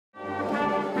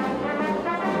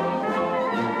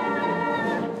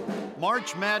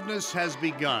March Madness has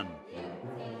begun.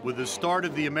 With the start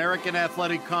of the American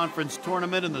Athletic Conference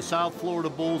tournament, and the South Florida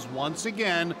Bulls once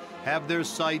again have their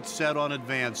sights set on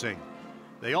advancing.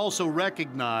 They also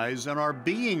recognize and are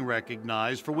being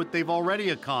recognized for what they've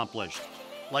already accomplished,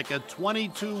 like a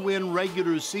 22-win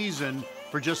regular season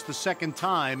for just the second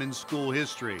time in school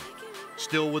history,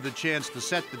 still with a chance to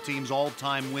set the team's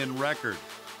all-time win record.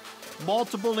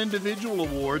 Multiple individual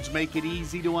awards make it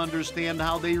easy to understand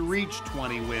how they reached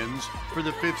 20 wins for the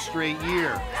 5th straight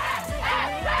year.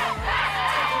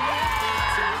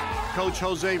 Coach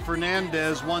Jose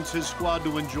Fernandez wants his squad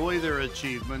to enjoy their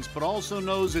achievements, but also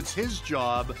knows it's his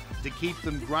job to keep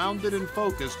them grounded and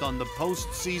focused on the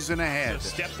postseason ahead.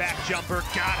 Step-back jumper,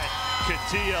 got it.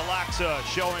 Katia Laksa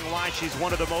showing why she's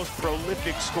one of the most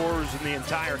prolific scorers in the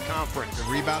entire conference.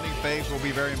 The rebounding phase will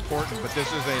be very important, but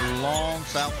this is a long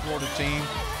South Florida team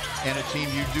and a team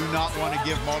you do not want to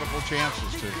give multiple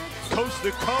chances to. Coast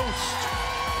to coast.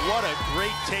 What a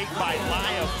great take by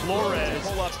Laya Flores.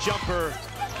 Pull-up jumper,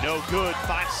 no good.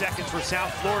 5 seconds for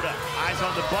South Florida. Eyes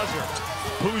on the buzzer.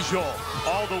 Pujol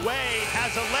all the way,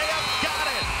 has a layup, got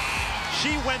it.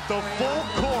 She went the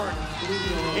full court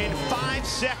in 5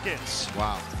 seconds.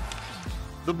 Wow.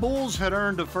 The Bulls had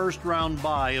earned a first-round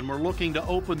bye and were looking to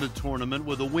open the tournament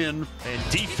with a win. And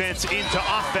defense into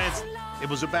offense. It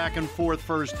was a back-and-forth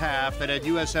first half that had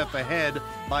USF ahead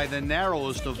by the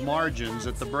narrowest of margins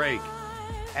at the break,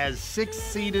 as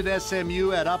 6th-seeded SMU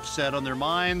had upset on their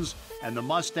minds, and the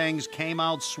Mustangs came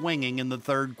out swinging in the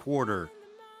third quarter.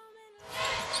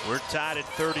 We're tied at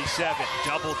 37.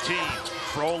 Double team.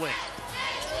 Froling.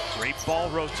 Great ball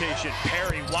rotation.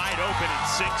 Perry wide open and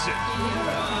sinks it.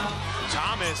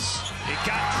 Thomas, it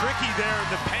got tricky there in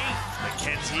the paint.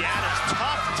 Mackenzie Adams,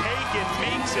 tough take and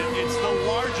makes it. It's the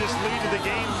largest lead of the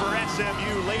game for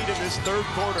SMU late in this third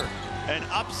quarter. An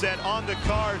upset on the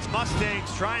cards.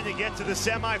 Mustangs trying to get to the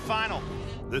semifinal.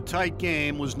 The tight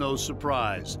game was no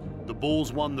surprise. The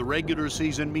Bulls won the regular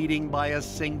season meeting by a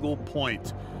single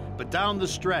point. But down the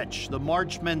stretch, the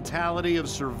March mentality of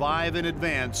survive and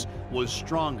advance was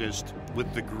strongest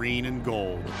with the green and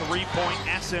gold. 3-point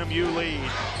SMU lead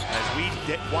as we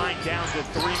wind down to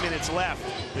 3 minutes left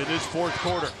in this fourth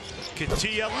quarter.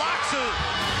 Katia Laksa,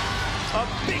 a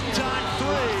big-time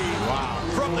three. Wow.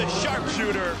 From the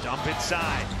sharpshooter. Dump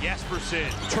inside. Jesperson,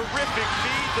 terrific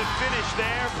feed. The finish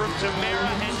there from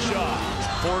Tamara Henshaw.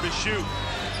 4 to shoot.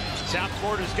 South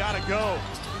Florida's got to go.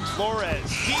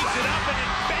 Flores heaves it up and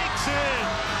it banks in.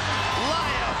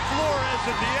 Laya Flores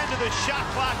at the end of the shot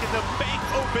clock, and the bank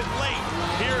open late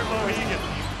here in Mohegan.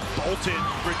 Bolton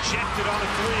rejected on a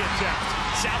 3 attempt.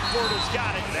 South Florida's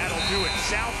got it. That'll do it.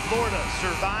 South Florida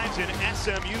survives an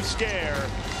SMU scare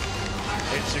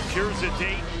and secures a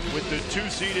date with the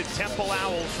 2-seeded Temple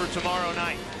Owls for tomorrow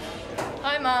night.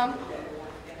 Hi, Mom.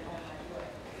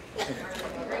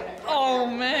 Oh,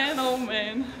 man, oh,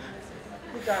 man.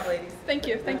 Good job, ladies. Thank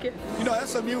you, thank you. You know,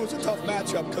 SMU was a tough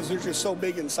matchup because they're just so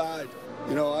big inside.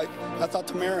 You know, I thought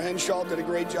Tamara Henshaw did a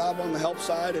great job on the help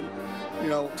side, and, you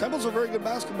know, Temple's a very good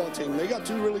basketball team. They got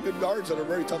 2 really good guards that are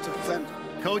very tough to defend.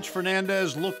 Coach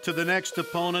Fernandez looked to the next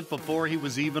opponent before he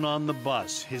was even on the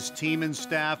bus. His team and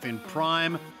staff in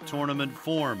prime tournament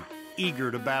form, eager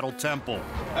to battle Temple.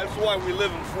 That's why we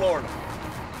live in Florida.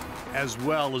 As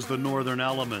well as the northern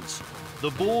elements. The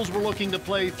Bulls were looking to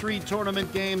play 3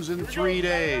 tournament games in 3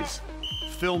 days.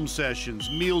 Film sessions,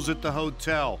 meals at the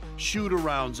hotel,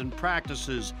 shoot-arounds and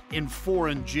practices in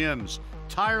foreign gyms.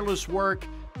 Tireless work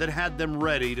that had them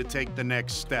ready to take the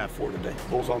next step. For today.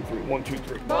 Bulls on 3. 1, 2,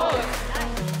 3.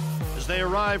 As they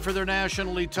arrived for their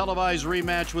nationally televised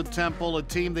rematch with Temple, a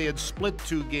team they had split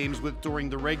 2 games with during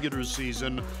the regular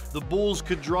season, the Bulls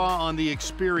could draw on the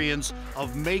experience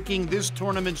of making this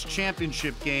tournament's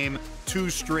championship game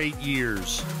 2 straight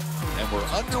years. And we're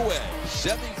underway.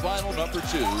 Semifinal number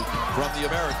 2 from the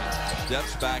Americans.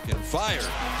 Steps back and fires.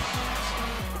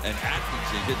 And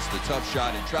Atkinson hits the tough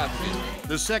shot in traffic.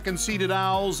 The 2nd-seeded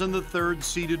Owls and the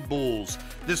 3rd-seeded Bulls.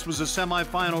 This was a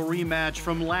semifinal rematch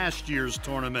from last year's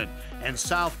tournament, and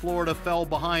South Florida fell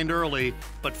behind early,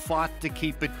 but fought to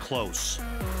keep it close.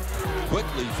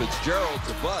 Quickly, Fitzgerald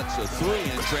to Butts, a 3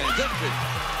 in transition.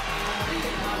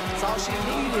 That's all she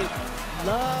needed.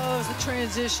 Loves the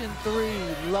transition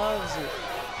 3, loves it.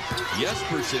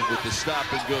 Jesperson with the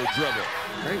stop-and-go dribble.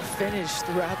 Great finish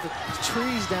throughout the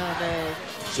trees down there.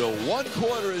 So 1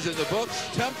 quarter is in the books.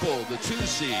 Temple, the 2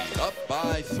 seed, up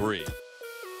by 3.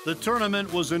 The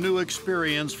tournament was a new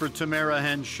experience for Tamara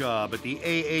Henshaw, but the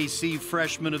AAC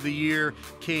Freshman of the Year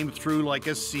came through like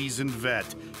a seasoned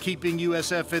vet, keeping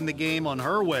USF in the game on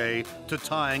her way to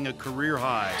tying a career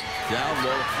high. Down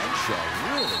low, Henshaw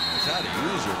really knows how to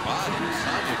use her body.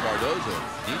 Tanya Cardozo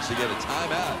needs to get a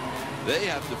timeout. They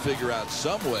have to figure out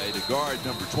some way to guard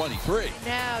number 23.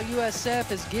 Now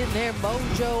USF is getting their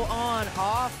mojo on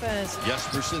offense.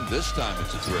 Jesperson, this time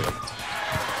it's a three.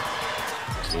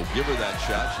 We'll give her that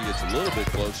shot. She gets a little bit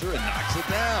closer and knocks it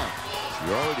down.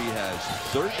 She already has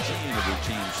 13 of her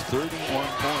team's 31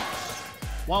 points.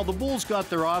 While the Bulls got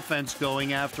their offense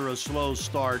going after a slow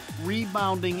start,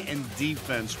 rebounding and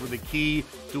defense were the key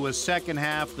to a second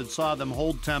half that saw them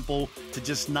hold Temple to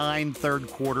just 9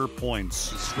 third-quarter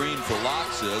points. The screen for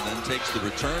Loxa, then takes the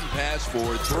return pass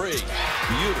for three.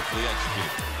 Beautifully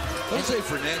executed. Jose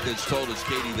Fernandez told us,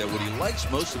 Katie, that what he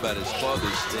likes most about his club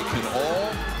is they can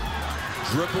all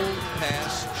dribble,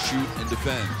 pass, shoot, and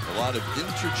defend. A lot of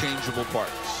interchangeable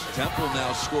parts. Temple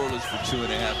now scoreless for 2.5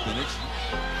 minutes.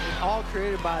 All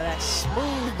created by that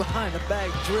smooth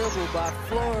behind-the-back dribble by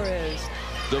Flores.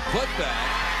 The putback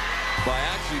by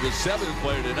actually the 7th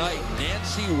player tonight,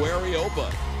 Nancy Warioba.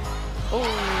 Oh,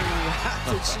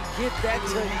 how did she get that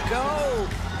to go?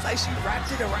 It's like she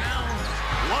wrapped it around.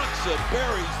 Loxa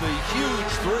buries the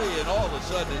huge three, and all of a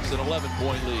sudden it's an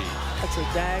 11-point lead. That's a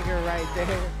dagger right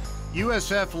there.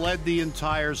 USF led the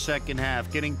entire second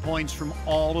half, getting points from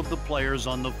all of the players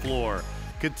on the floor.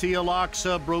 Katia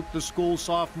Loxa broke the school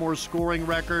sophomore scoring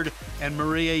record, and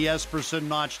Maria Jesperson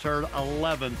notched her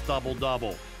 11th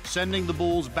double-double, sending the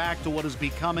Bulls back to what is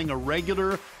becoming a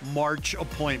regular March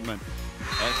appointment.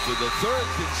 And for the 3rd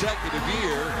consecutive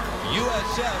year,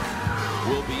 USF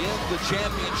will be in the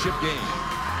championship game.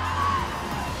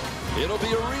 It'll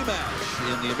be a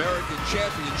rematch in the American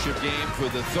Championship game for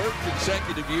the 3rd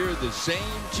consecutive year. The same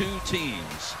two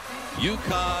teams,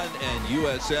 UConn and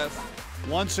USF.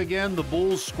 Once again, the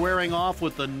Bulls squaring off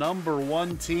with the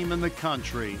 #1 team in the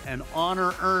country, an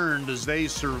honor earned as they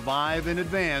survive in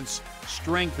advance,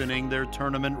 strengthening their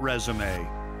tournament resume.